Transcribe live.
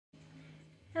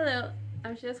Hello,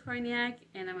 I'm Shes Horniak,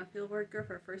 and I'm a field worker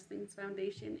for First Things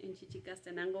Foundation in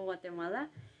Chichicastenango, Guatemala.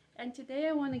 And today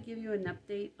I want to give you an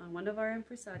update on one of our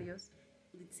empresarios,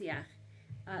 Litzy.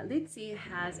 Litzy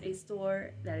has a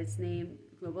store that is named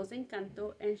Globos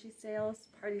Encanto, and she sells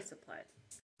party supplies.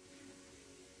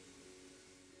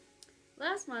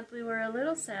 Last month we were a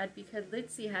little sad because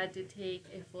Litzy had to take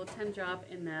a full-time job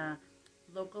in a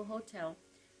local hotel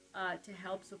to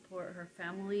help support her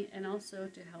family and also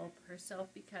to help herself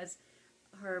because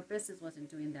her business wasn't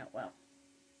doing that well.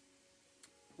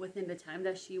 Within the time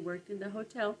that she worked in the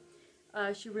hotel,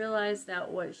 she realized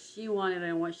that what she wanted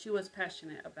and what she was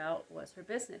passionate about was her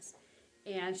business,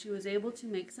 and she was able to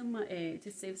make some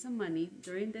to save some money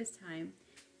during this time.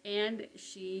 And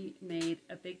she made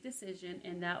a big decision,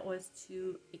 and that was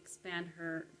to expand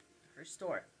her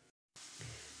store.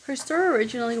 Her store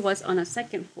originally was on a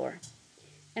second floor,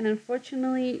 and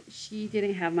unfortunately she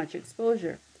didn't have much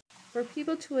exposure. For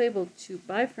people to be able to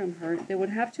buy from her, they would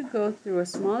have to go through a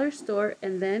smaller store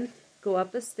and then go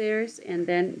up the stairs, and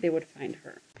then they would find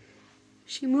her.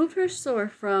 She moved her store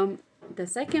from the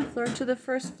second floor to the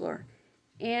first floor,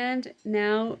 and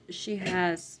now she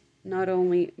has not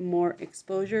only more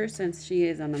exposure since she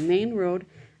is on the main road,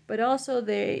 but also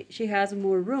she has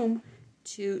more room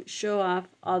to show off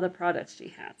all the products she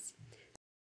has.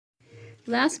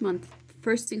 Last month,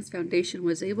 First Things Foundation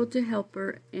was able to help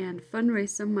her and fundraise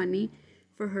some money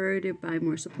for her to buy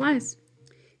more supplies.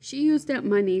 She used that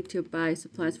money to buy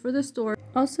supplies for the store.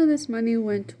 Also, this money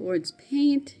went towards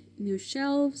paint, new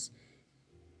shelves,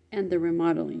 and the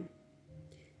remodeling.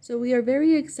 So we are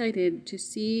very excited to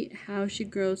see how she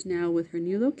grows now with her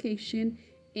new location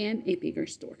and a bigger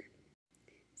store.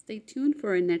 Stay tuned for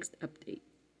our next update.